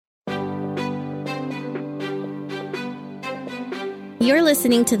You're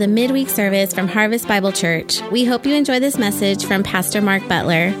listening to the midweek service from Harvest Bible Church. We hope you enjoy this message from Pastor Mark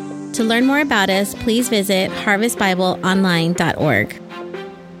Butler. To learn more about us, please visit harvestbibleonline.org.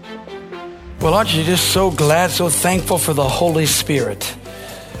 Well, aren't you just so glad, so thankful for the Holy Spirit?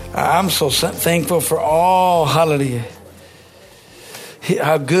 I'm so thankful for all, hallelujah,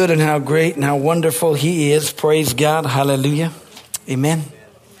 how good and how great and how wonderful He is. Praise God, hallelujah, amen.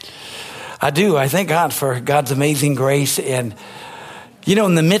 I thank God for God's amazing grace. And you know,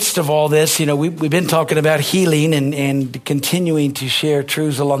 in the midst of all this, you know, we've been talking about healing and continuing to share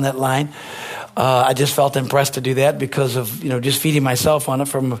truths along that line. I just felt impressed to do that because of, you know, just feeding myself on it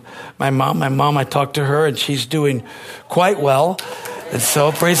from my mom. My mom, I talked to her and she's doing quite well. And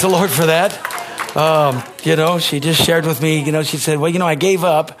so praise the Lord for that. You know, she just shared with me, you know, she said, well, you know, I gave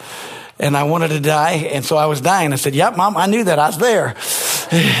up and I wanted to die. And so I was dying. I said, yep, Mom, I knew that. I was there.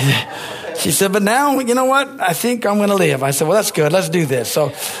 She said, but now, you know what? I think I'm going to live. I said, well, that's good. Let's do this.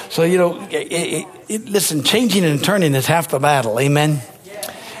 So you know, listen, changing and turning is half the battle. Amen.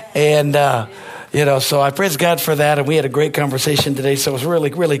 And, you know, so I praise God for that. And we had a great conversation today. So it was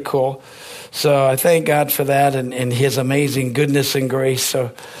really, really cool. So I thank God for that and His amazing goodness and grace. So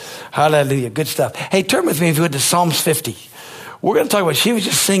hallelujah. Good stuff. Hey, turn with me, if you would, to Psalms 50. We're going to talk about, she was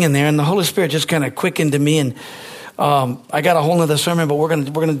just singing there and the Holy Spirit just kind of quickened to me. And I got a whole nother sermon, but we're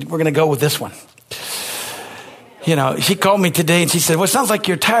gonna go with this one. You know, she called me today and she said, well, it sounds like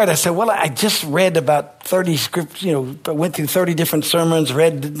you're tired. I said, well, I just read about 30 scripts, you know, went through 30 different sermons,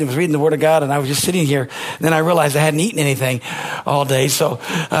 was reading the Word of God, and I was just sitting here. And then I realized I hadn't eaten anything all day. So,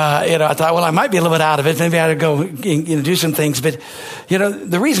 you know, I thought, well, I might be a little bit out of it. Maybe I ought to go, you know, do some things. But, you know,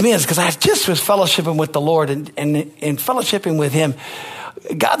 the reason is because I just was fellowshipping with the Lord and fellowshipping with Him.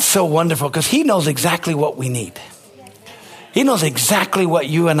 God's so wonderful because He knows exactly what we need. He knows exactly what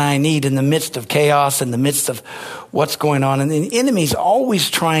you and I need in the midst of chaos, in the midst of what's going on. And the enemy's always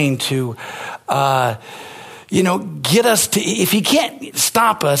trying to, you know, get us to, if he can't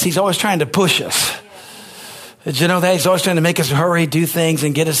stop us, he's always trying to push us. Did you know that? He's always trying to make us hurry, do things,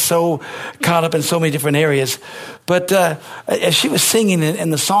 and get us so caught up in so many different areas. But as she was singing,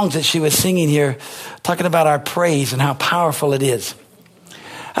 and the songs that she was singing here, talking about our praise and how powerful it is.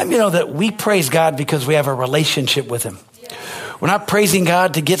 You know that we praise God because we have a relationship with Him. We're not praising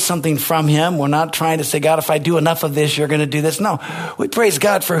God to get something from Him. We're not trying to say, God, if I do enough of this, you're going to do this. No, we praise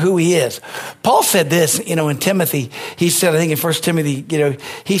God for who He is. Paul said this, you know, in Timothy. He said, I think in 1 Timothy, you know,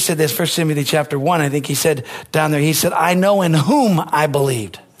 he said this, 1 Timothy chapter 1, I think he said down there, he said, I know in whom I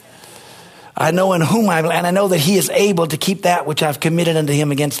believed. I know in whom I believe, and I know that He is able to keep that which I've committed unto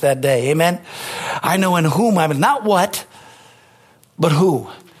Him against that day. Amen? I know in whom I believe. Not what, but who.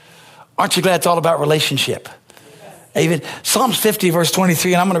 Aren't you glad it's all about relationship? Even Psalms 50 verse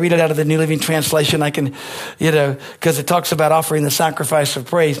 23, and I'm going to read it out of the New Living Translation. I can, you know, because it talks about offering the sacrifice of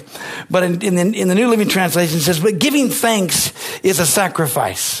praise. But in the New Living Translation it says, but giving thanks is a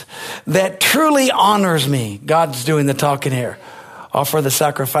sacrifice that truly honors me. God's doing the talking here. Offer the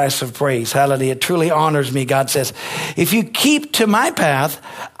sacrifice of praise. Hallelujah. It truly honors me, God says. If you keep to my path,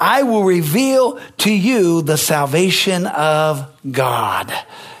 I will reveal to you the salvation of God.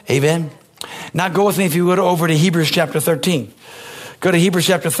 Amen. Now go with me, if you would, over to Hebrews chapter 13. Go to Hebrews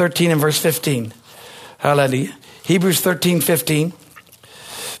chapter 13 and verse 15. Hallelujah. Hebrews 13:15.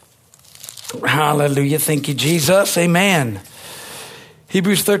 Hallelujah. Thank you, Jesus. Amen.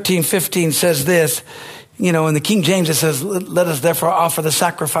 Hebrews 13:15 says this. You know, in the King James it says, let us therefore offer the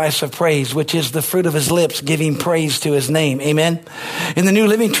sacrifice of praise, which is the fruit of His lips, giving praise to His name. Amen. In the New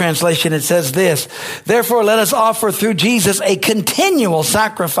Living Translation it says this, therefore let us offer through Jesus a continual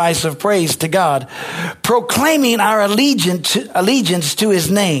sacrifice of praise to God, proclaiming our allegiance to His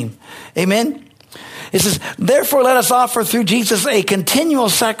name. Amen. It says, therefore let us offer through Jesus a continual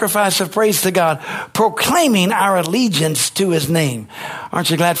sacrifice of praise to God, proclaiming our allegiance to His name. Aren't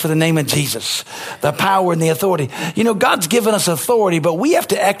you glad for the name of Jesus? The power and the authority. You know, God's given us authority, but we have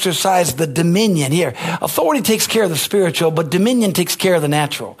to exercise the dominion here. Authority takes care of the spiritual, but dominion takes care of the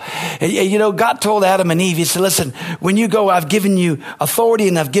natural. You know, God told Adam and Eve, He said, listen, when you go, I've given you authority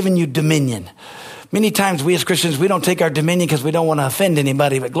and I've given you dominion. Many times we as Christians, we don't take our dominion because we don't want to offend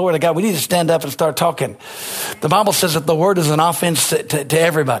anybody. But glory to God, we need to stand up and start talking. The Bible says that the word is an offense to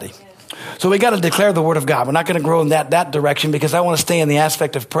everybody. So we got to declare the word of God. We're not going to grow in that direction because I want to stay in the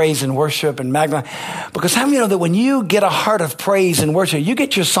aspect of praise and worship and magnify. Because how many know that when you get a heart of praise and worship, you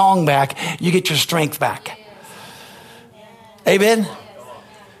get your song back, you get your strength back. Amen.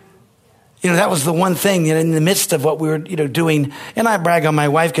 That was the one thing in the midst of what we were, doing. And I brag on my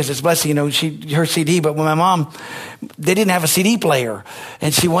wife because it's blessing, her CD. But when my mom, they didn't have a CD player.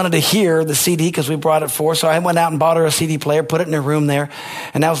 And she wanted to hear the CD because we brought it for her. So I went out and bought her a CD player, put it in her room there.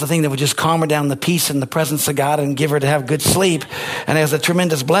 And that was the thing that would just calm her down, the peace and the presence of God, and give her to have good sleep. And it was a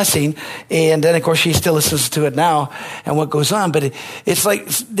tremendous blessing. And then, of course, she still listens to it now and what goes on. But it's like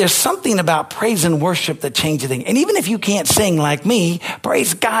there's something about praise and worship that changes things. And even if you can't sing like me,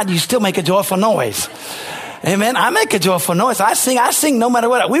 praise God, you still make a joyful noise. Amen. I make a joyful noise. I sing no matter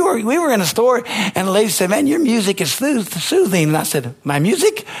what. We were in a store and the lady said, man, your music is soothing. And I said, my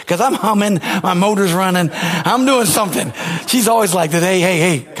music? Because I'm humming, my motor's running, I'm doing something. She's always like that.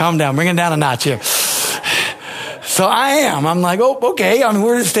 Hey, calm down, bring it down a notch here. So I am. I'm like, oh, okay.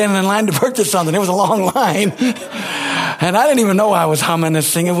 We're just standing in line to purchase something. It was a long line. And I didn't even know I was humming and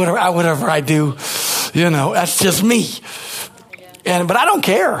singing, whatever I do. That's just me. But I don't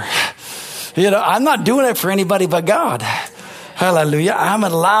care. I'm not doing it for anybody but God. Hallelujah. I'm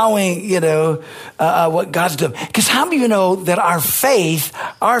allowing, what God's doing. Because how do you know that our faith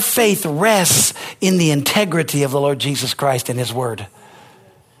rests in the integrity of the Lord Jesus Christ and his word?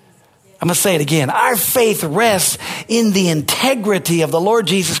 I'm going to say it again. Our faith rests in the integrity of the Lord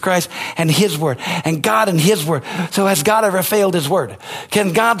Jesus Christ and his word, and God and his word. So has God ever failed his word?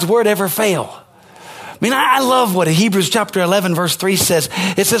 Can God's word ever fail? I love what Hebrews chapter 11 verse 3 says.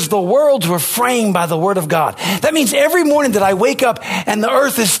 It says the worlds were framed by the word of God. That means every morning that I wake up and the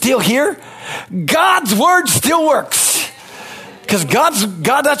earth is still here, God's word still works. Because God,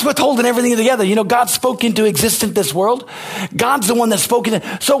 that's what's holding everything together. God spoke into existence this world. God's the one that spoke it.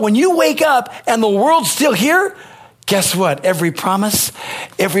 So when you wake up and the world's still here, guess what? Every promise,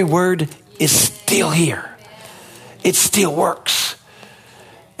 every word is still here. It still works.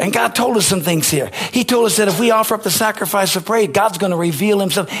 And God told us some things here. He told us that if we offer up the sacrifice of praise, God's going to reveal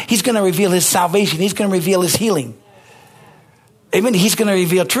himself. He's going to reveal his salvation. He's going to reveal his healing. Amen. He's going to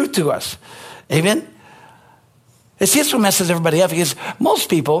reveal truth to us. Amen. It's this what messes everybody up, because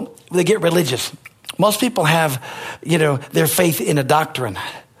most people, they get religious. Most people have, their faith in a doctrine.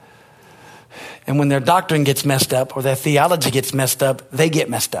 And when their doctrine gets messed up or their theology gets messed up, they get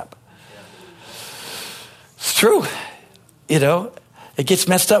messed up. It's true. It gets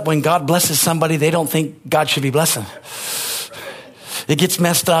messed up when God blesses somebody they don't think God should be blessing. It gets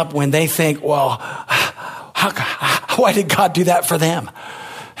messed up when they think, well, why did God do that for them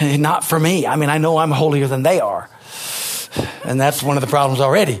and not for me? I know I'm holier than they are. And that's one of the problems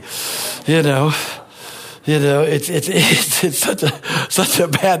already. It's such a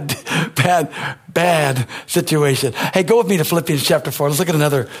bad situation. Hey, go with me to Philippians chapter 4. Let's look at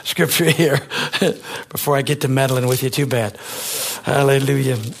another scripture here before I get to meddling with you too bad.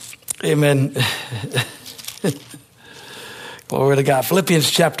 Hallelujah. Amen. Glory to God. Philippians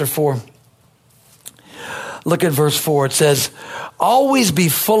chapter 4. Look at verse 4. It says, always be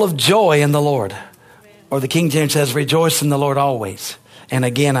full of joy in the Lord. Or the King James says, rejoice in the Lord always. And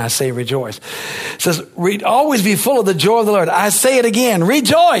again, I say rejoice. It says, always be full of the joy of the Lord. I say it again,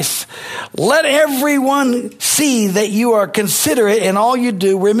 rejoice. Let everyone see that you are considerate in all you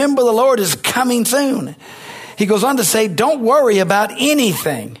do. Remember, the Lord is coming soon. He goes on to say, don't worry about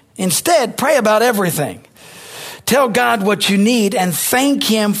anything. Instead, pray about everything. Tell God what you need and thank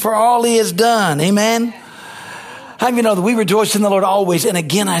him for all he has done. Amen. How do you know that we rejoice in the Lord always? And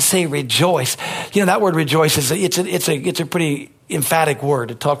again, I say rejoice. That word rejoice it's a pretty emphatic word.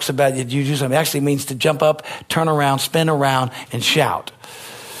 It talks about it actually means to jump up, turn around, spin around, and shout.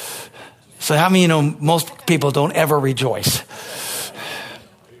 So how many most people don't ever rejoice?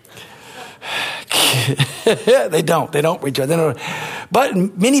 They don't rejoice. But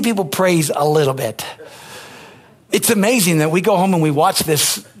many people praise a little bit. It's amazing that we go home and we watch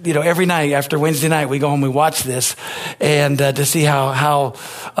this, every night after Wednesday night, we go home and we watch this and to see how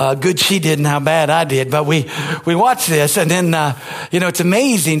good she did and how bad I did. But we watch this and then, it's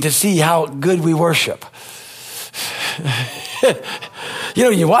amazing to see how good we worship.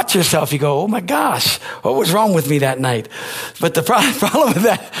 You watch yourself, you go, oh my gosh, what was wrong with me that night? But the problem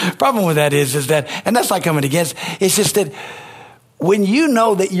with that is that, and that's not coming against, it's just that when you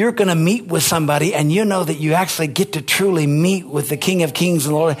know that you're going to meet with somebody and you know that you actually get to truly meet with the King of Kings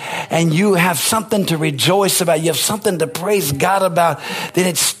and Lord, and you have something to rejoice about, you have something to praise God about, then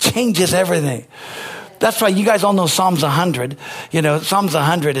it changes everything. That's why you guys all know Psalms 100. Psalms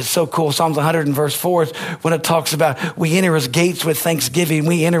 100 is so cool. Psalms 100 in verse 4 is when it talks about we enter his gates with thanksgiving.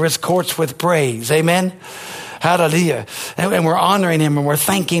 We enter his courts with praise. Amen. Hallelujah. And we're honoring him and we're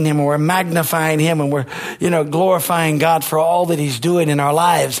thanking him and we're magnifying him and we're, glorifying God for all that he's doing in our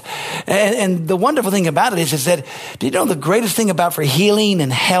lives. And the wonderful thing about it is that, do you know the greatest thing about for healing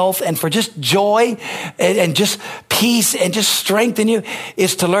and health and for just joy and just peace and just strength in you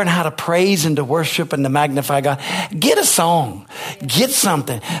is to learn how to praise and to worship and to magnify God. Get a song. Get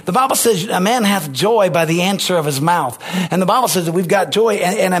something. The Bible says a man hath joy by the answer of his mouth. And the Bible says that we've got joy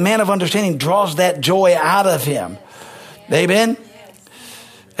and a man of understanding draws that joy out of him. Amen.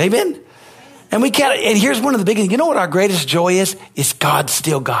 Amen. And and here's one of the big things. You know what our greatest joy is? Is God's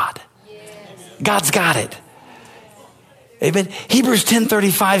still God. God's got it. Amen. Hebrews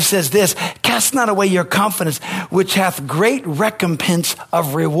 10:35 says this, cast not away your confidence, which hath great recompense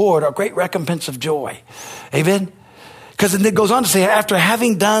of reward or great recompense of joy. Amen. Because it goes on to say, after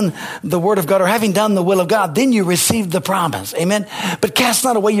having done the word of God or having done the will of God, then you receive the promise. Amen. But cast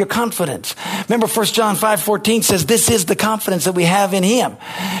not away your confidence. Remember 1 John 5:14 says, this is the confidence that we have in him.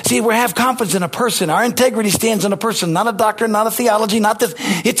 See, we have confidence in a person. Our integrity stands in a person, not a doctrine, not a theology, not this.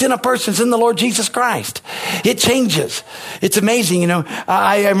 It's in a person. It's in the Lord Jesus Christ. It changes. It's amazing.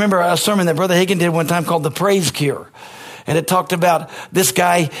 I remember a sermon that Brother Hagin did one time called The Praise Cure. And it talked about this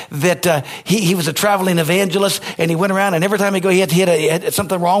guy that he was a traveling evangelist, and he went around, and every time he go, he had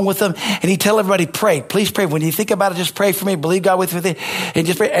something wrong with him, and he'd tell everybody, pray, please pray. When you think about it, just pray for me, believe God with me, and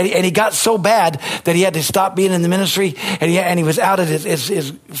just pray. And he got so bad that he had to stop being in the ministry, and he was out at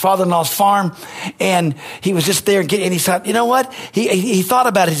his father-in-law's farm, and he was just there, and he thought, you know what? He thought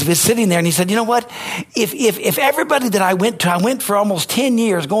about it. He was sitting there, and he said, you know what? If everybody that I went for almost 10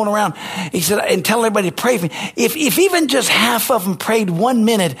 years going around, he said, and telling everybody to pray for me, if even just half of them prayed 1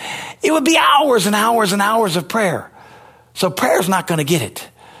 minute, it would be hours and hours and hours of prayer. So prayer's not going to get it.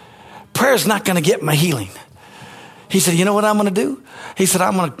 Prayer's not going to get my healing. He said, you know what I'm going to do? He said,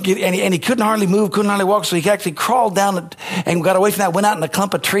 I'm going to get, and he couldn't hardly move, couldn't hardly walk. So he actually crawled down and got away from that, went out in a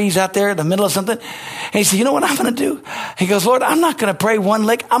clump of trees out there in the middle of something. And he said, you know what I'm going to do? He goes, Lord, I'm not going to pray one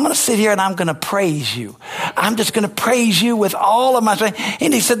lick. I'm going to sit here and I'm going to praise you. I'm just going to praise you with all of my strength.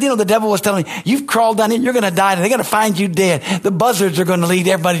 And he said, the devil was telling me, you've crawled down here, you're going to die, and they're going to find you dead. The buzzards are going to lead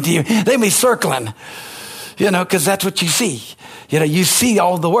everybody to you. They'll be circling, because that's what you see. You see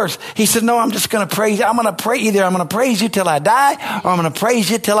all the worst. He said, no, I'm just going to praise you. I'm going to pray either. I'm going to praise you till I die, or I'm going to praise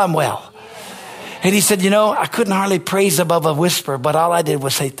you till I'm well. And he said, I couldn't hardly praise above a whisper, but all I did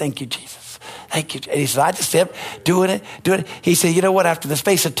was say, thank you, Jesus. Thank you. And he said, I just kept doing it. He said, you know what? After the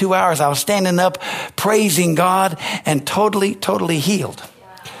space of 2 hours, I was standing up, praising God, and totally, totally healed.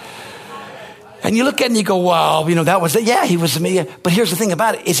 And you look at it and you go, wow, that was it. Yeah, he was me. But here's the thing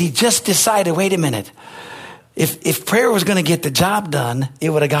about it, is he just decided, wait a minute. If prayer was going to get the job done, it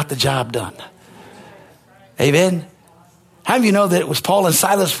would have got the job done. Amen. How do you know that it was Paul and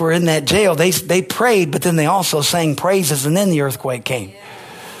Silas were in that jail? They prayed, but then they also sang praises, and then the earthquake came.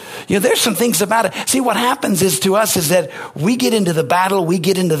 There's some things about it. See, what happens is to us is that we get into the battle, we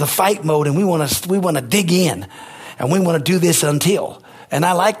get into the fight mode, and we want to dig in, and we want to do this until. And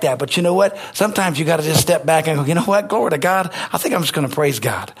I like that. But you know what? Sometimes you got to just step back and go, you know what? Glory to God. I think I'm just going to praise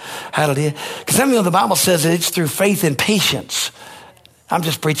God. Hallelujah. Because the Bible says that it's through faith and patience. I'm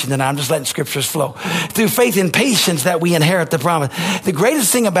just preaching tonight. I'm just letting scriptures flow. Through faith and patience that we inherit the promise. The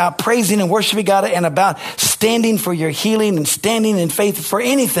greatest thing about praising and worshiping God and about standing for your healing and standing in faith for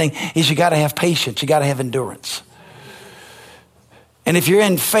anything is you got to have patience. You got to have endurance. And if you're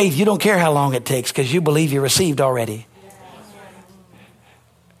in faith, you don't care how long it takes because you believe you received already.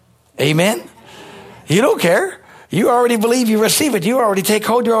 Amen. You don't care. You already believe you receive it. You already take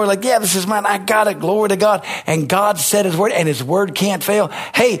hold. You're already like, yeah, this is mine. I got it. Glory to God. And God said his word, and his word can't fail.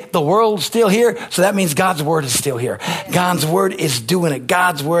 Hey, the world's still here. So that means God's word is still here. God's word is doing it.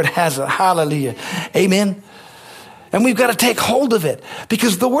 God's word has it. Hallelujah. Amen. And we've got to take hold of it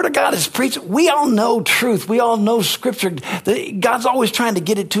because the word of God is preached. We all know truth. We all know scripture. God's always trying to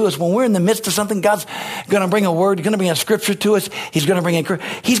get it to us. When we're in the midst of something, God's going to bring a word, going to bring a scripture to us. He's going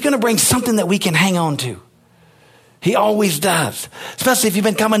to bring something that we can hang on to. He always does, especially if you've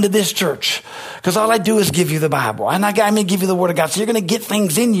been coming to this church, because all I do is give you the Bible. And I'm going to give you the word of God. So you're going to get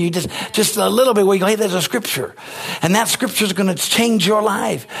things in you just a little bit where you go, hey, there's a scripture. And that scripture is going to change your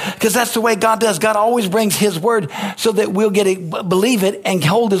life because that's the way God does. God always brings his word so that we'll get it, believe it and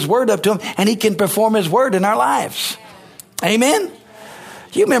hold his word up to him and he can perform his word in our lives. Amen.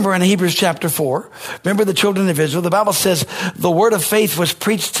 You remember in Hebrews chapter 4, remember the children of Israel, the Bible says the word of faith was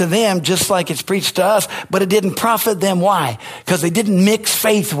preached to them just like it's preached to us, but it didn't profit them. Why? Because they didn't mix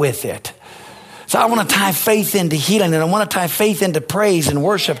faith with it. So I want to tie faith into healing, and I want to tie faith into praise and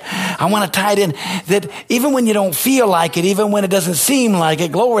worship. I want to tie it in that even when you don't feel like it, even when it doesn't seem like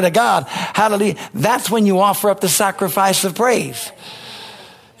it, glory to God, hallelujah, that's when you offer up the sacrifice of praise.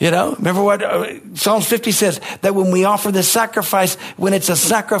 Remember what Psalms 50 says, that when we offer this sacrifice, when it's a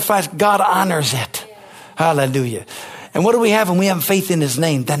sacrifice, God honors it. Hallelujah. And what do we have when we have faith in his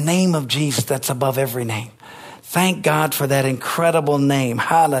name? The name of Jesus that's above every name. Thank God for that incredible name.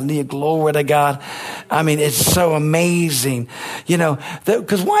 Hallelujah. Glory to God. I mean, it's so amazing.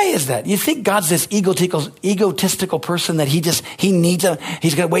 Because why is that? You think God's this egotistical person that he needs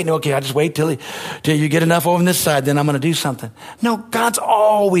he's going to wait. Okay, I'll just wait till you get enough over on this side, then I'm going to do something. No, God's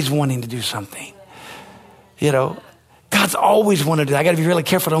always wanting to do something. God's always wanted to do. I got to be really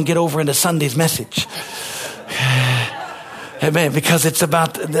careful. Don't get over into Sunday's message. Amen. Because it's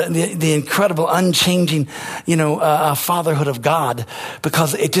about the incredible, unchanging, fatherhood of God.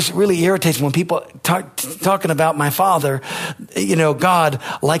 Because it just really irritates me when people talking about my father, God,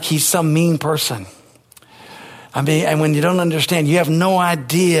 like he's some mean person. I mean, and when you don't understand, you have no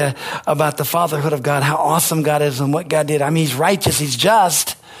idea about the fatherhood of God, how awesome God is and what God did. I mean, he's righteous, he's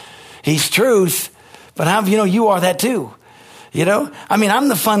just, he's truth. But how you are that too? I mean, I'm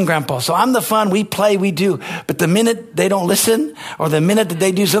the fun grandpa. So I'm the fun. We play, we do. But the minute they don't listen or the minute that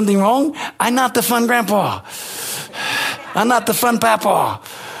they do something wrong, I'm not the fun grandpa. I'm not the fun papa.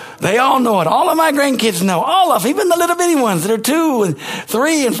 They all know it. All of my grandkids know. All of them, even the little bitty ones that are 2 and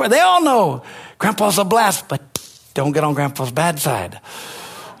 3 and 4. They all know. Grandpa's a blast, but don't get on grandpa's bad side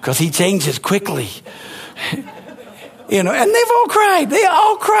because he changes quickly. And they've all cried. They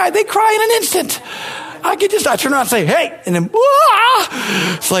all cried. They cry in an instant. I turn around and say, hey, and then,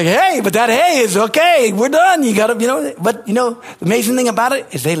 it's like, hey, but that hey is okay. We're done. You got to, but the amazing thing about it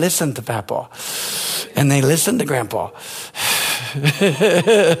is they listen to Papa and they listen to Grandpa. They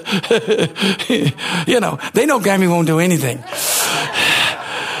know Grammy won't do anything.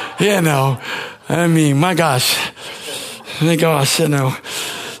 I mean, my gosh,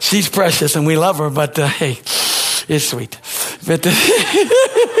 she's precious and we love her, but hey, it's sweet. But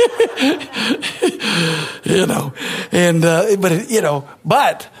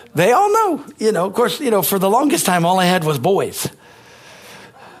but they all know, of course, for the longest time, all I had was boys.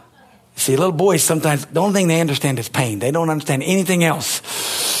 See, little boys sometimes, the only thing they understand is pain. They don't understand anything else.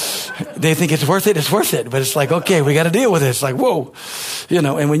 They think it's worth it. But it's like, okay, we got to deal with it. It's like, whoa,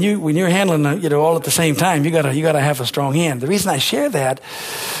 and when you're handling, all at the same time, you got to have a strong hand. The reason I share that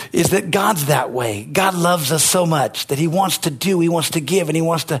is that God's that way. God loves us so much that he wants to give, and he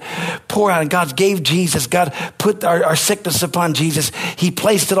wants to pour out. And God gave Jesus. God put our sickness upon Jesus. He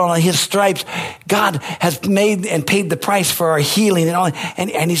placed it on his stripes. God has made and paid the price for our healing and all.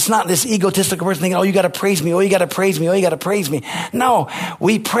 And he's not this egotistical person thinking, oh, you got to praise me. Oh, you got to praise me. Oh, you got to praise me. No,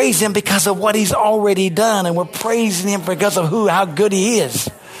 we praise him because of what he's already done. And we're praising him because of how good he is.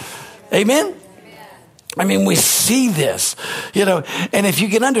 Amen. I mean, we see this, and if you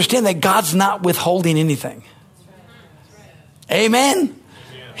can understand that God's not withholding anything. Amen.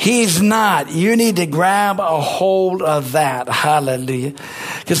 He's not. You need to grab a hold of that. Hallelujah.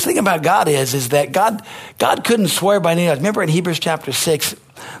 Because the thing about God is that God couldn't swear by any other. Remember in Hebrews chapter 6,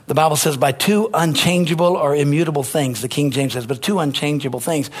 the Bible says by 2 unchangeable or immutable things, the King James says, but 2 unchangeable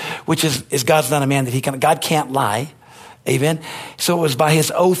things, which is God's not a man that God can't lie. Amen. So it was by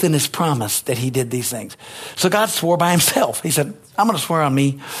his oath and his promise that he did these things. So God swore by himself. He said, I'm going to swear on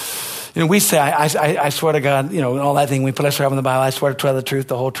me. We say, I swear to God, all that thing we put ourselves in the Bible. I swear to tell the truth,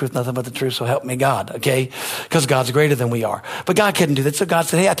 the whole truth, nothing but the truth. So help me God. Okay. Because God's greater than we are. But God couldn't do that. So God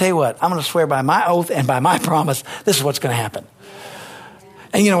said, hey, I tell you what, I'm going to swear by my oath and by my promise. This is what's going to happen.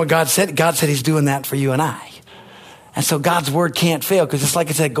 And you know what God said? God said he's doing that for you and I. And so God's word can't fail. Because it's like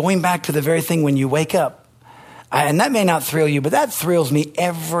I said, going back to the very thing when you wake up. And that may not thrill you, but that thrills me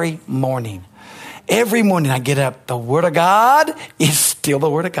every morning. Every morning I get up. The word of God is still the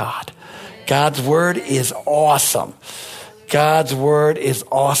word of God. God's word is awesome. God's word is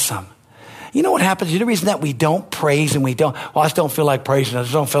awesome. You know what happens? The reason that we don't praise and I just don't feel like praising. I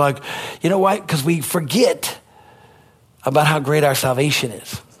just don't feel like, you know why? Because we forget about how great our salvation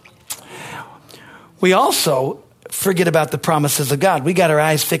is. We also forget about the promises of God. We got our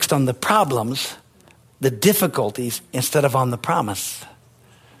eyes fixed on the problems, the difficulties, instead of on the promise.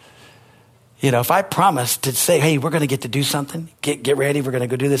 If I promise to say, hey, we're going to get to do something, get ready, we're going to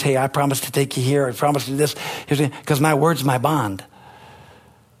go do this. Hey, I promise to take you here. I promise to do this. Because my word's my bond.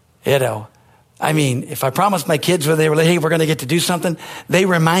 I mean, if I promised my kids when they were like, hey, we're going to get to do something, they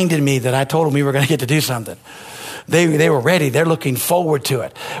reminded me that I told them we were going to get to do something. They were ready. They're looking forward to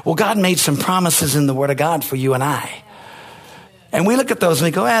it. Well, God made some promises in the word of God for you and I. And we look at those and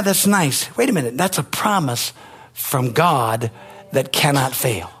we go, that's nice. Wait a minute. That's a promise from God that cannot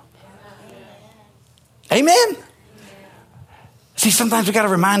fail. Amen. See, sometimes we got to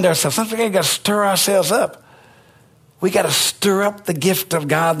remind ourselves. Sometimes we got to stir ourselves up. We got to stir up the gift of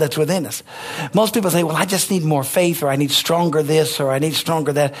God that's within us. Most people say, well, I just need more faith, or I need stronger this, or I need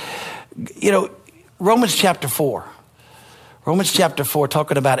stronger that. You know, Romans chapter 4. Romans chapter 4,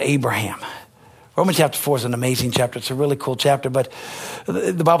 talking about Abraham. Romans chapter 4 is an amazing chapter. It's a really cool chapter. But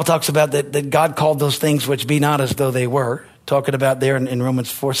the Bible talks about that God called those things which be not as though they were. Talking about there in Romans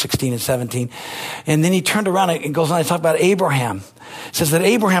 4, 16 and 17. And then he turned around and goes on to talk about Abraham. It says that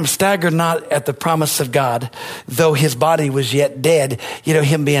Abraham staggered not at the promise of God, though his body was yet dead. You know,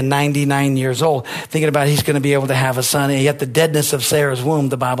 him being 99 years old, thinking about he's going to be able to have a son. And yet the deadness of Sarah's womb,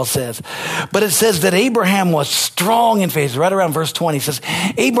 the Bible says. But it says that Abraham was strong in faith. Right around verse 20, it says,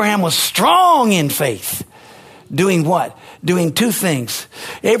 Abraham was strong in faith. Doing what? Doing two things.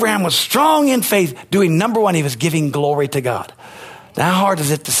 Abraham was strong in faith. Doing number one, he was giving glory to God. Now, how hard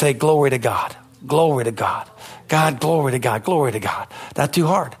is it to say glory to God? Glory to God. God, glory to God. Glory to God. Not too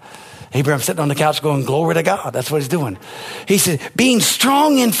hard. Abraham's sitting on the couch going, glory to God. That's what he's doing. He said, being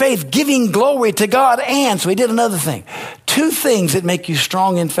strong in faith, giving glory to God. And so he did another thing. Two things that make you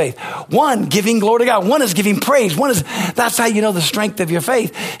strong in faith. One, giving glory to God. One is giving praise. That's how you know the strength of your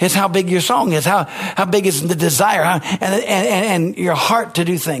faith. It's how big your song is. How big is the desire and your heart to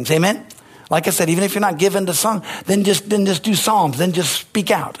do things. Amen. Like I said, even if you're not given to song, then just do psalms, then just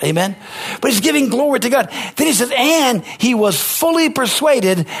speak out. Amen. But he's giving glory to God. Then he says, and he was fully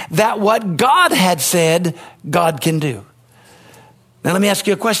persuaded that what God had said, God can do. Now let me ask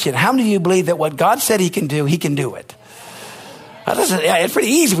you a question. How many of you believe that what God said he can do it? It's pretty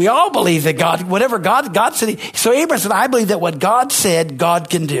easy. We all believe that whatever God said. So Abraham said, I believe that what God said, God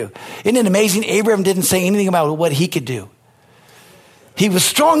can do. Isn't it amazing? Abraham didn't say anything about what he could do. He was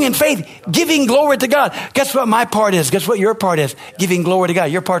strong in faith, giving glory to God. Guess what my part is? Guess what your part is? Giving glory to God.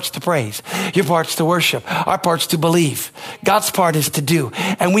 Your part's to praise. Your part's to worship. Our part's to believe. God's part is to do.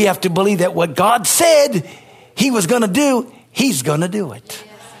 And we have to believe that what God said he was going to do, he's going to do it.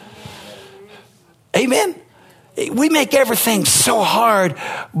 Amen. We make everything so hard.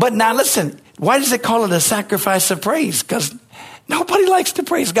 But now listen, why does it call it a sacrifice of praise? Because nobody likes to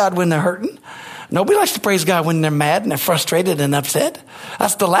praise God when they're hurting. Nobody likes to praise God when they're mad and they're frustrated and upset.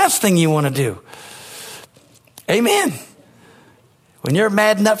 That's the last thing you want to do. Amen. When you're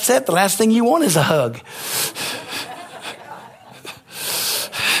mad and upset, the last thing you want is a hug.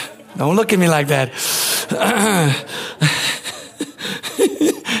 Don't look at me like that.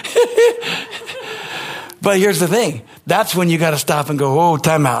 But here's the thing. That's when you got to stop and go, oh,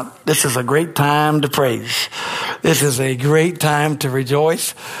 time out. This is a great time to praise. This is a great time to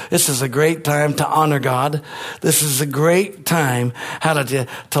rejoice. This is a great time to honor God. This is a great time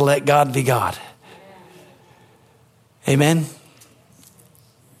to let God be God. Amen.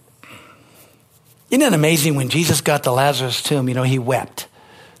 Isn't it amazing when Jesus got to Lazarus' tomb, he wept.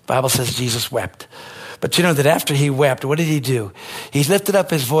 The Bible says Jesus wept. But you know that after he wept, what did he do? He lifted up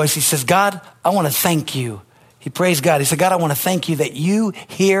his voice. He says, God, I want to thank you. He praised God. He said, God, I want to thank you that you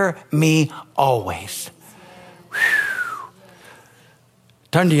hear me always. Whew.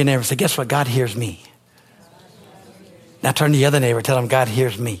 Turn to your neighbor and say, guess what? God hears me. Now turn to the other neighbor. Tell him God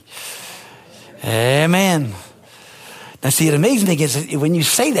hears me. Amen. Now see, the amazing thing is when you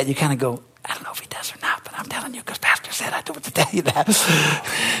say that, you kind of go, I don't know if he does or not, but I'm telling you because Pastor said I don't have to tell you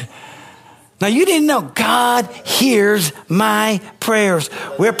that. Now, you didn't know God hears my prayers.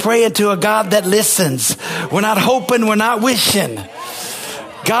 We're praying to a God that listens. We're not hoping. We're not wishing.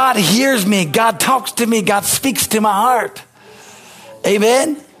 God hears me. God talks to me. God speaks to my heart.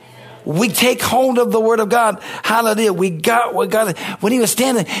 Amen. We take hold of the word of God. Hallelujah. We got what God. When he was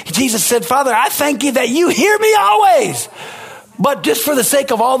standing, Jesus said, Father, I thank you that you hear me always. But just for the sake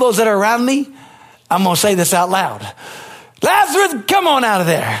of all those that are around me, I'm going to say this out loud. Lazarus, come on out of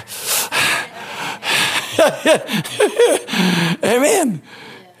there. Amen.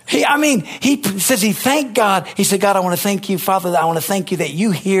 He says he thanked God. He said, God, I want to thank you, Father. I want to thank you that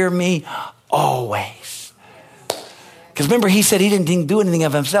you hear me always. Because remember, he said he didn't do anything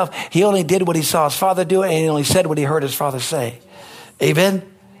of himself. He only did what he saw his father do, and he only said what he heard his father say. Amen.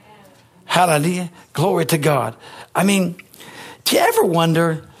 Hallelujah. Glory to God. Do you ever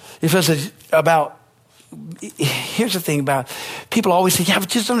wonder if it's about, here's the thing about people always say, yeah, but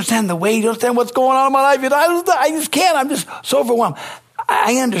just understand the way, you don't understand what's going on in my life. I just can't. I'm just so overwhelmed.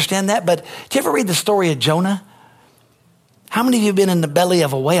 I understand that, but did you ever read the story of Jonah? How many of you have been in the belly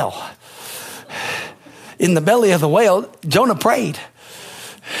of a whale? In the belly of the whale, Jonah prayed.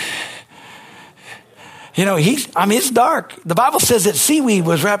 it's dark. The Bible says that seaweed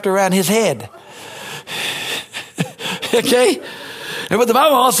was wrapped around his head. Okay? And but the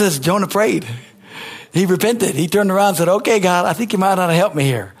Bible also says Jonah prayed. He repented. He turned around and said, okay, God, I think you might ought to help me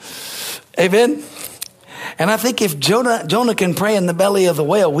here. Amen? And I think if Jonah can pray in the belly of the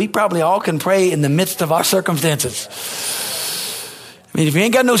whale, we probably all can pray in the midst of our circumstances. I mean, if you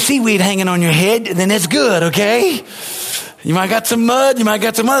ain't got no seaweed hanging on your head, then it's good, okay? You might got some mud, you might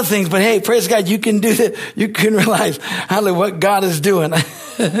got some other things, but hey, praise God, you can do that. You can realize hallelujah what God is doing.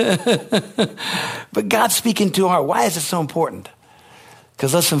 But God's speaking to our heart. Why is it so important?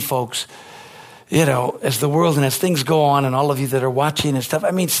 Because listen, folks, as the world and as things go on, and all of you that are watching and stuff,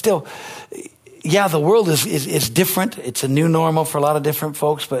 I mean, still, yeah, the world is different. It's a new normal for a lot of different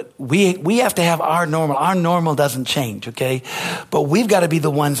folks, but we have to have our normal. Our normal doesn't change, okay? But we've got to be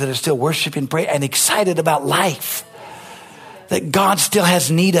the ones that are still worshiping, pray, and excited about life. That God still has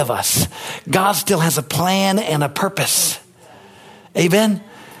need of us. God still has a plan and a purpose. Amen?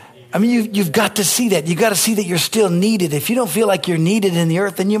 I mean, you've got to see that. You've got to see that you're still needed. If you don't feel like you're needed in the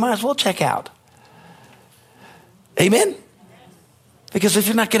earth, then you might as well check out. Amen? Because if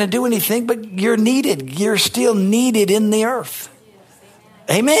you're not going to do anything, but you're needed. You're still needed in the earth.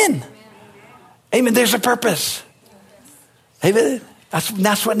 Amen? Amen. There's a purpose. Amen?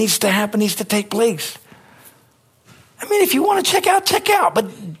 That's what needs to happen, needs to take place. I mean, if you want to check out,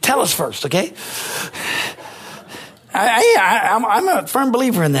 but tell us first, okay? I'm a firm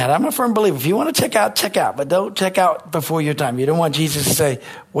believer in that. I'm a firm believer. If you want to check out, but don't check out before your time. You don't want Jesus to say,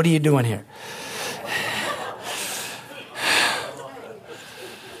 what are you doing here?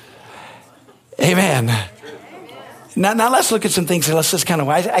 Amen. Now let's look at some things. Let's just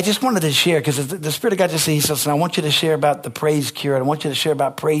I just wanted to share because the Spirit of God just said, he says, I want you to share about the praise cure. I want you to share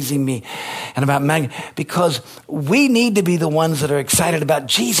about praising me and about because we need to be the ones that are excited about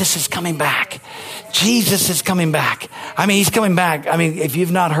Jesus is coming back. Jesus is coming back. I mean, he's coming back. I mean, if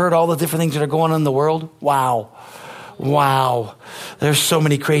you've not heard all the different things that are going on in the world, wow. There's so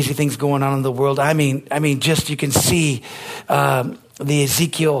many crazy things going on in the world. I mean, just you can see the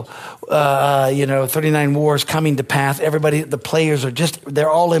Ezekiel, 39 wars coming to pass. Everybody, the players they're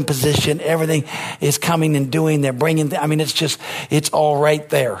all in position. Everything is coming and doing. They're bringing. It's all right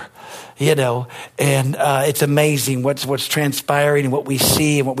there, and it's amazing what's transpiring and what we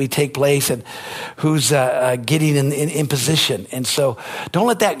see and what we take place and who's getting in position. And so, don't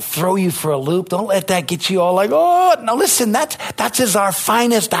let that throw you for a loop. Don't let that get you all like, oh no! Listen, that's our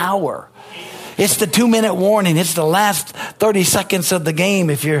finest hour. It's the 2-minute warning. It's the last 30 seconds of the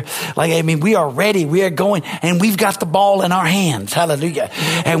game. If you're we are ready. We are going and we've got the ball in our hands. Hallelujah.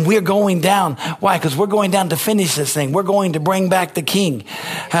 And we're going down. Why? Because we're going down to finish this thing. We're going to bring back the King.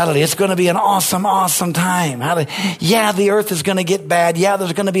 Hallelujah. It's going to be an awesome, awesome time. Hallelujah. Yeah, the earth is going to get bad. Yeah,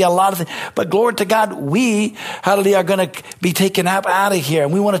 there's going to be a lot of things. But glory to God, we, hallelujah, are going to be taken out of here.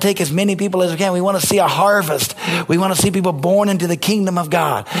 And we want to take as many people as we can. We want to see a harvest. We want to see people born into the kingdom of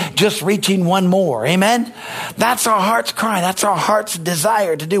God. Just reaching one more. Amen. That's our heart's cry. That's our heart's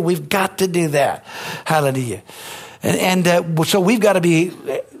desire to do. We've got to do that. Hallelujah. And so we've got to be,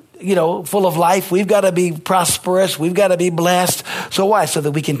 full of life. We've got to be prosperous. We've got to be blessed. So why? So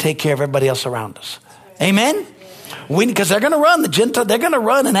that we can take care of everybody else around us. Amen. Because they're going to run, the Gentile, they're going to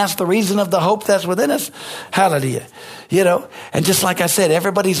run, and that's the reason of the hope that's within us. Hallelujah. And just like I said,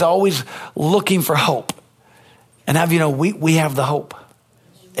 everybody's always looking for hope. And we have the hope.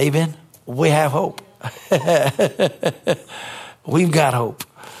 Amen. We have hope. We've got hope.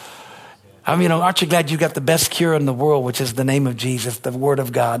 Aren't you glad you got the best cure in the world, which is the name of Jesus, the Word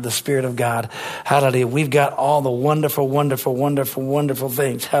of God, the Spirit of God. Hallelujah. We've got all the wonderful, wonderful, wonderful, wonderful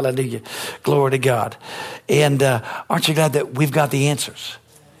things. Hallelujah. Glory to God. And aren't you glad that we've got the answers?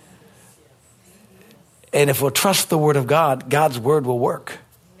 And if we'll trust the Word of God, God's Word will work.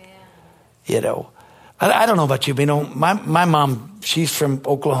 I don't know about you, but my mom, she's from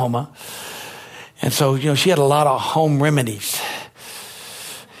Oklahoma. And so, she had a lot of home remedies.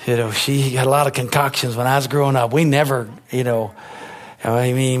 She had a lot of concoctions when I was growing up. We never, she did,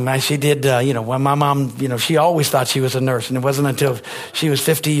 when my mom, she always thought she was a nurse. And it wasn't until she was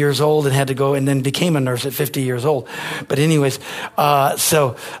 50 years old and had to go and then became a nurse at 50 years old. But anyways,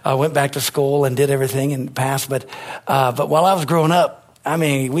 so I went back to school and did everything and passed. But while I was growing up,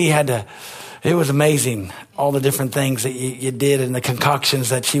 we had to, it was amazing, all the different things that you did and the concoctions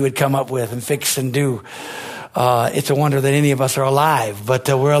that she would come up with and fix and do. It's a wonder that any of us are alive, but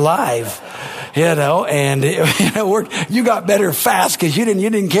we're alive, and it worked. You got better fast because you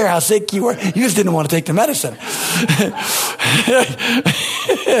didn't care how sick you were. You just didn't want to take the medicine.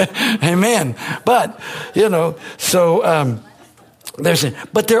 Amen. But,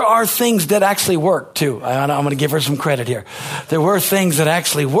 But there are things that actually work too. I'm going to give her some credit here. There were things that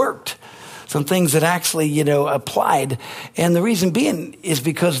actually worked. Some things that actually, applied. And the reason being is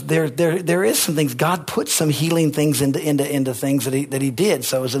because there is some things. God put some healing things into things that he did.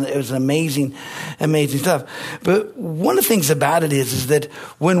 So it was an amazing stuff. But one of the things about it is that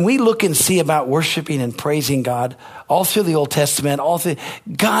when we look and see about worshiping and praising God, all through the Old Testament,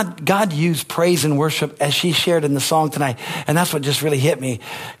 God used praise and worship as she shared in the song tonight. And that's what just really hit me,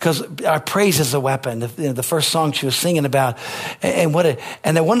 because our praise is a weapon. The first song she was singing about. And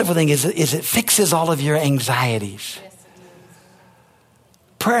the wonderful thing is it fixes all of your anxieties.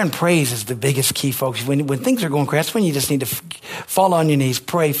 Prayer and praise is the biggest key, folks. When things are going crazy, that's when you just need to fall on your knees,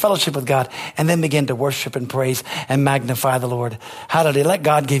 pray, fellowship with God, and then begin to worship and praise and magnify the Lord. Hallelujah. Let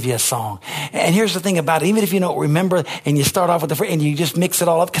God give you a song. And here's the thing about it. Even if you don't remember and you start off with and you just mix it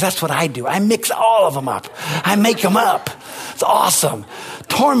all up, because that's what I do. I mix all of them up. I make them up. It's awesome.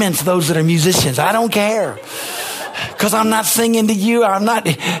 Torments those that are musicians. I don't care. Because I'm not singing to you. I'm not,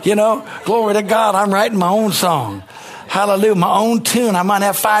 glory to God. I'm writing my own song. Hallelujah. My own tune. I might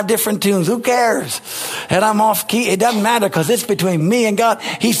have 5 different tunes. Who cares? And I'm off key. It doesn't matter, because it's between me and God.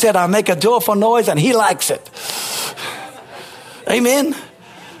 He said, I'll make a joyful noise, and he likes it. Amen.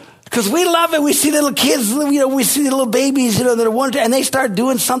 Because we love it. We see little kids, we see little babies, that are wonderful, and they start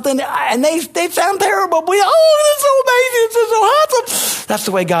doing something, and they sound terrible. It's so amazing. It's so awesome. That's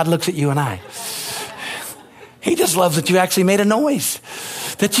the way God looks at you and I. He just loves that you actually made a noise,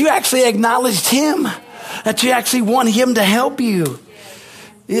 that you actually acknowledged him, that you actually want him to help you,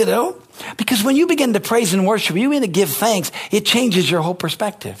 because when you begin to praise and worship, you begin to give thanks, it changes your whole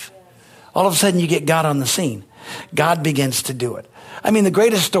perspective. All of a sudden you get God on the scene. God begins to do it. The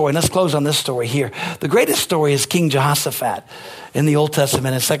greatest story, and let's close on this story here. The greatest story is King Jehoshaphat in the Old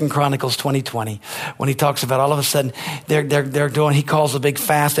Testament in 2 Chronicles 20:20, when he talks about all of a sudden he calls a big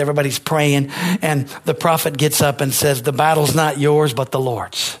fast, everybody's praying, and the prophet gets up and says, the battle's not yours, but the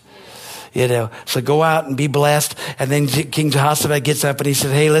Lord's. So go out and be blessed. And then King Jehoshaphat gets up and he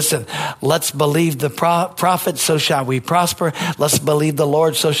said, hey, listen, let's believe the prophet, so shall we prosper. Let's believe the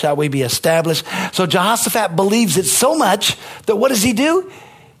Lord, so shall we be established. So Jehoshaphat believes it so much that what does he do?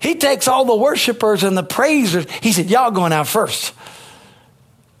 He takes all the worshipers and the praisers. He said, y'all going out first.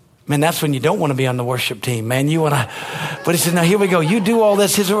 Man, that's when you don't want to be on the worship team, man. But he said, now here we go. You do all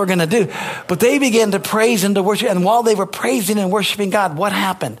this. Here's what we're going to do. But they began to praise and to worship. And while they were praising and worshiping God, what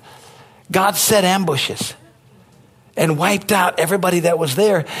happened? God set ambushes and wiped out everybody that was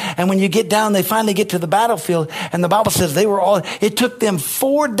there. And when you get down, they finally get to the battlefield. And the Bible says it took them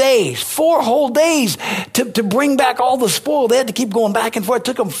 4 whole days to bring back all the spoil. They had to keep going back and forth. It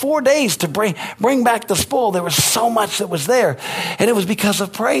took them 4 days to bring back the spoil. There was so much that was there. And it was because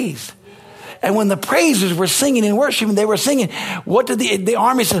of praise. And when the praisers were singing and worshiping, they were singing. What did the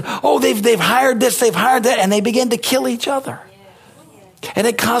army say? Oh, they've hired this, they've hired that. And they began to kill each other. And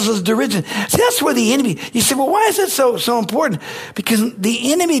it causes derision. See, that's where the enemy, you say, well, why is that so important? Because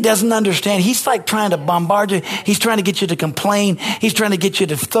the enemy doesn't understand. He's like trying to bombard you. He's trying to get you to complain. He's trying to get you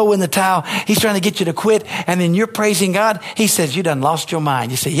to throw in the towel. He's trying to get you to quit. And then you're praising God. He says, you done lost your mind.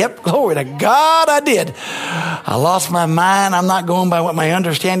 You say, yep, glory to God, I did. I lost my mind. I'm not going by what my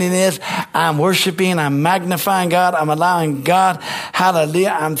understanding is. I'm worshiping. I'm magnifying God. I'm allowing God.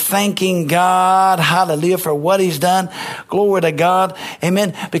 Hallelujah. I'm thanking God. Hallelujah for what he's done. Glory to God.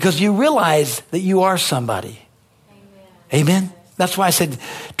 Amen. Because you realize that you are somebody. Amen. That's why I said,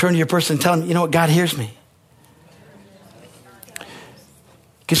 turn to your person and tell them, you know what, God hears me.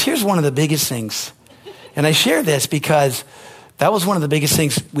 Because here's one of the biggest things. And I share this because that was one of the biggest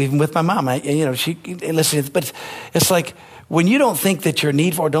things even with my mom. But it's like when you don't think that you're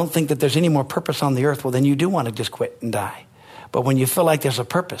needful or don't think that there's any more purpose on the earth, well, then you do want to just quit and die. But when you feel like there's a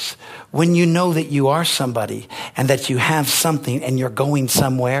purpose, when you know that you are somebody and that you have something and you're going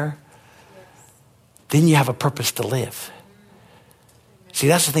somewhere, then you have a purpose to live. See,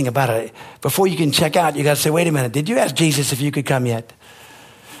 that's the thing about it. Before you can check out, you got to say, wait a minute, did you ask Jesus if you could come yet?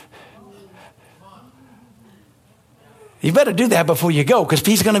 You better do that before you go, because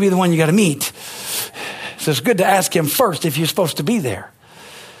he's going to be the one you got to meet. So it's good to ask him first if you're supposed to be there.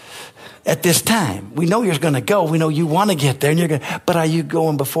 At this time, we know you're going to go. We know you want to get there, but are you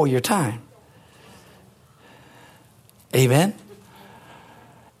going before your time? Amen.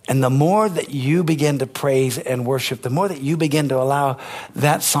 And the more that you begin to praise and worship, the more that you begin to allow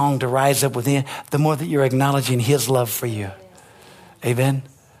that song to rise up within, the more that you're acknowledging his love for you. Amen.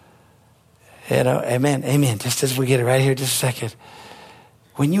 Amen. Just as we get it right here, just a second.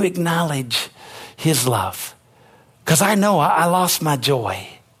 When you acknowledge his love, because I know I lost my joy.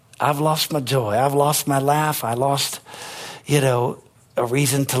 I've lost my joy. I've lost my laugh. I lost, a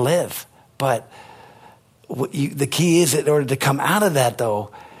reason to live. But the key is, in order to come out of that,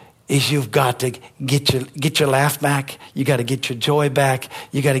 though, is you've got to get your laugh back. You got to get your joy back.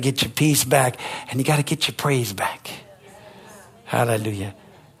 You got to get your peace back. And you got to get your praise back. Hallelujah.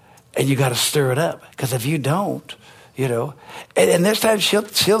 And you got to stir it up. Because if you don't, and there's times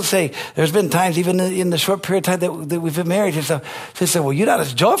she'll say, there's been times even in the short period of time that we've been married and stuff, she'll say, well, you're not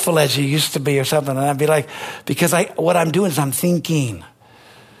as joyful as you used to be or something. And I'd be like, because what I'm doing is I'm thinking.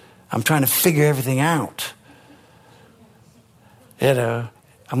 I'm trying to figure everything out.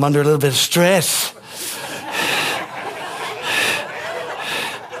 I'm under a little bit of stress.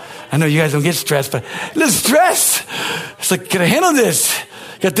 I know you guys don't get stressed, but a little stress. It's like, can I handle this?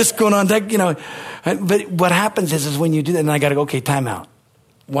 Got this going on, that, But what happens is when you do that, and I got to go, okay, time out.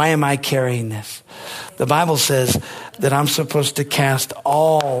 Why am I carrying this? The Bible says that I'm supposed to cast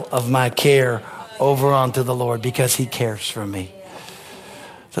all of my care over onto the Lord because he cares for me.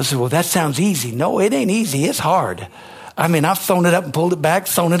 So I said, well, that sounds easy. No, it ain't easy. It's hard. I mean, I've thrown it up and pulled it back,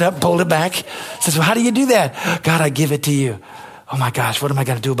 thrown it up and pulled it back. Says, well, how do you do that? God, I give it to you. Oh my gosh, what am I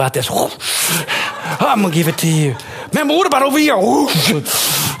going to do about this? I'm going to give it to you. Man, but what about over here?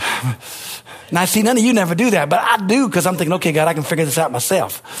 Now, see, none of you never do that, but I do because I'm thinking, okay, God, I can figure this out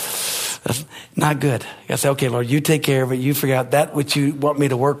myself. That's not good. I say, okay, Lord, you take care of it. You figure out that which you want me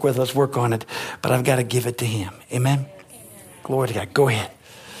to work with. Let's work on it. But I've got to give it to him. Amen? Glory to God. Go ahead.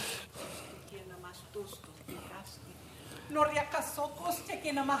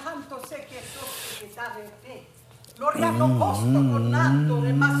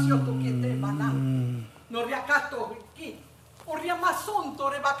 Oriamasonto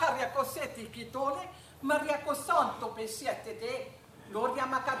rebacaria cosetti kitole, Maria cosanto pesiete de, Gloria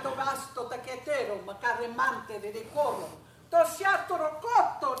macato vasto taquetero, macarremante de decoro, tosiato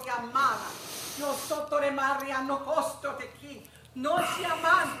rocotto di amana, io sotto le mari hanno costo de chi, non si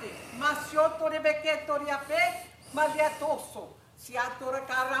amante, ma sotto le becchetto di ape, ma di atosso, siato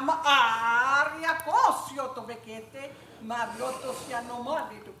recarama, aria cosiotto becchette, ma riotto si hanno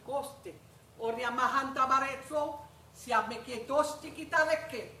mali tu coste, oriamahanta barezzo, siamo che tosti kita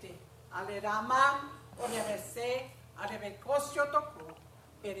lekkete ale rama onevese ale vekosio toko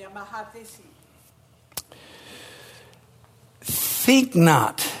periamahate si. Think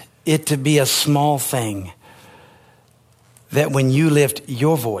not it to be a small thing that when you lift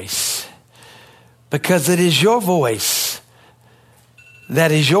your voice, because it is your voice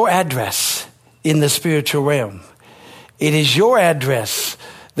that is your address in the spiritual realm. It is your address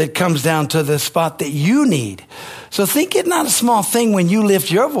that comes down to the spot that you need. So think it not a small thing when you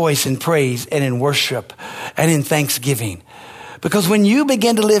lift your voice in praise and in worship and in thanksgiving. Because when you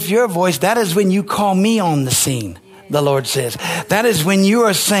begin to lift your voice, that is when you call me on the scene, the Lord says. That is when you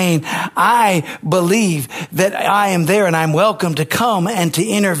are saying, I believe that I am there and I'm welcome to come and to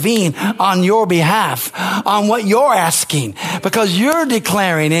intervene on your behalf, on what you're asking. Because you're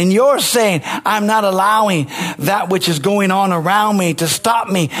declaring and you're saying, I'm not allowing that which is going on around me to stop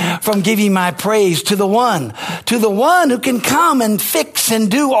me from giving my praise to the one who can come and fix and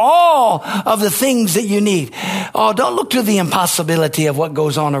do all of the things that you need. Oh, don't look to the impossibility of what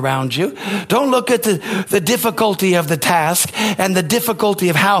goes on around you. Don't look at the difficulty of the task and the difficulty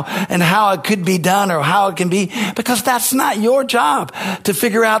of how it could be done or how it can be, because that's not your job to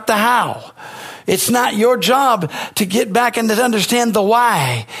figure out the how. It's not your job to get back and to understand the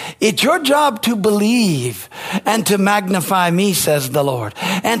why. It's your job to believe and to magnify me, says the Lord,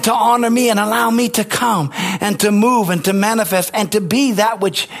 and to honor me and allow me to come and to move and to manifest and to be that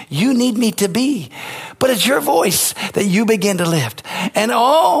which you need me to be. But it's your voice that you begin to lift. And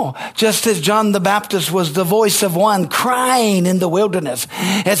just as John the Baptist was the voice of one crying in the wilderness,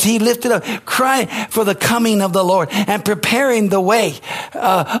 as he lifted up, crying for the coming of the Lord and preparing the way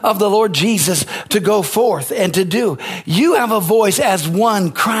of the Lord Jesus to go forth and to do. You have a voice as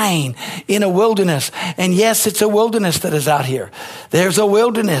one crying in a wilderness. And yes, it's a wilderness that is out here. There's a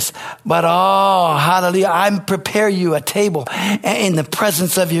wilderness. But hallelujah, I prepare you a table in the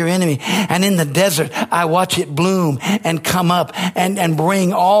presence of your enemy. And in the desert, I watch it bloom and come up and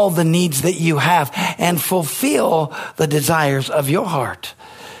bring all the needs that you have and fulfill the desires of your heart.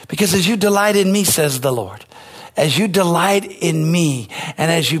 Because as you delight in me, says the Lord, as you delight in me and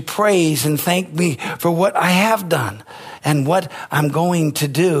as you praise and thank me for what I have done and what I'm going to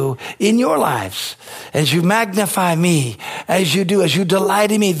do in your lives, as you magnify me, as you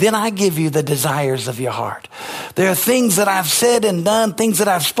delight in me, then I give you the desires of your heart. There are things that I've said and done, things that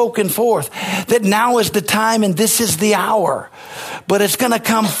I've spoken forth, that now is the time and this is the hour. But it's going to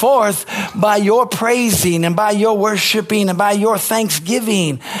come forth by your praising and by your worshiping and by your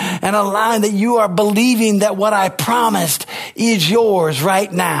thanksgiving and allowing that you are believing that what I promised is yours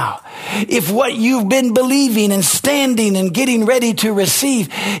right now. If what you've been believing and standing and getting ready to receive,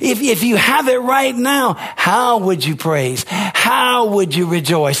 if you have it right now, how would you praise? How would you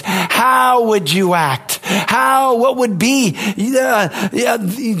rejoice? How would you act? What would be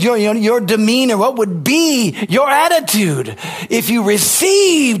your demeanor? What would be your attitude if you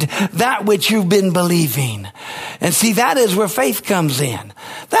received that which you've been believing? And see, that is where faith comes in.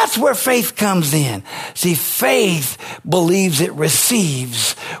 That's where faith comes in. See, faith believes it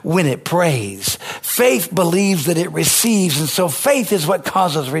receives when it prays. Faith believes that it receives. And so faith is what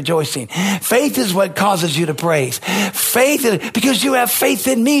causes rejoicing. Faith is what causes you to praise. Faith is because you have faith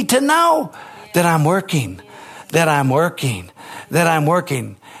in me to know that I'm working, that I'm working, that I'm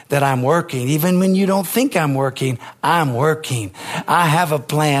working, that I'm working. Even when you don't think I'm working, I'm working. I have a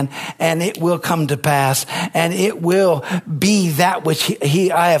plan and it will come to pass and it will be that which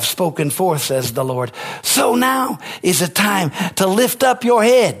I have spoken forth, says the Lord. So now is a time to lift up your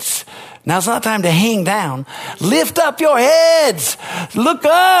heads. Now it's not time to hang down. Lift up your heads. Look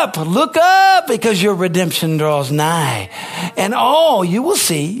up, because your redemption draws nigh. And you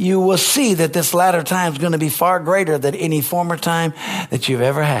will see that this latter time is going to be far greater than any former time that you've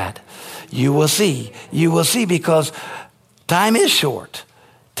ever had. You will see because time is short.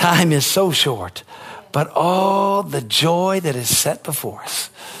 Time is so short. But all the joy that is set before us,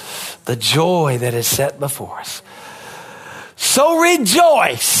 the joy that is set before us. So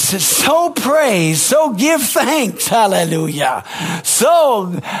rejoice, so praise, so give thanks, hallelujah.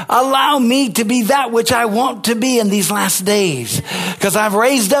 So allow me to be that which I want to be in these last days, because I've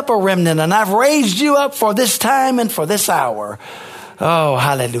raised up a remnant and I've raised you up for this time and for this hour. Oh,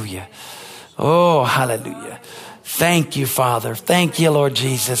 hallelujah. Oh, hallelujah. Thank you, Father. Thank you, Lord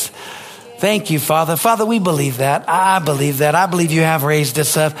Jesus. Thank you, Father. Father, we believe that. I believe that. I believe you have raised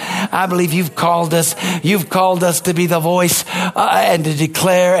us up. I believe you've called us. You've called us to be the voice and to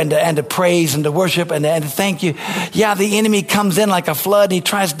declare and to praise and to worship and to thank you. Yeah, the enemy comes in like a flood and he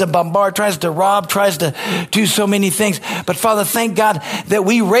tries to bombard, tries to rob, tries to do so many things. But Father, thank God that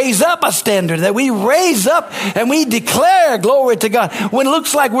we raise up a standard, that we raise up and we declare, glory to God. When it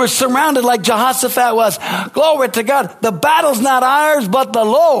looks like we're surrounded like Jehoshaphat was, glory to God. The battle's not ours, but the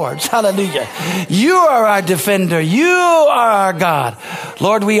Lord's. Hallelujah. You are our defender. You are our God.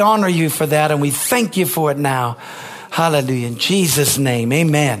 Lord, we honor you for that and we thank you for it now. Hallelujah. In Jesus' name,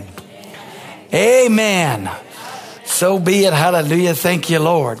 amen. Amen. So be it. Hallelujah. Thank you,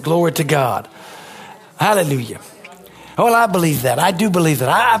 Lord. Glory to God. Hallelujah. Well, I believe that. I do believe that.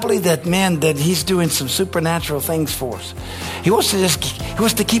 I believe that, man, that he's doing some supernatural things for us. He wants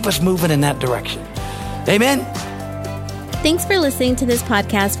to keep us moving in that direction. Amen. Thanks for listening to this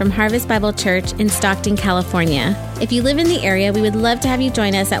podcast from Harvest Bible Church in Stockton, California. If you live in the area, we would love to have you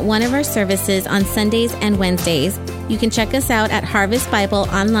join us at one of our services on Sundays and Wednesdays. You can check us out at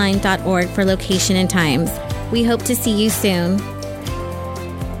harvestbibleonline.org for location and times. We hope to see you soon.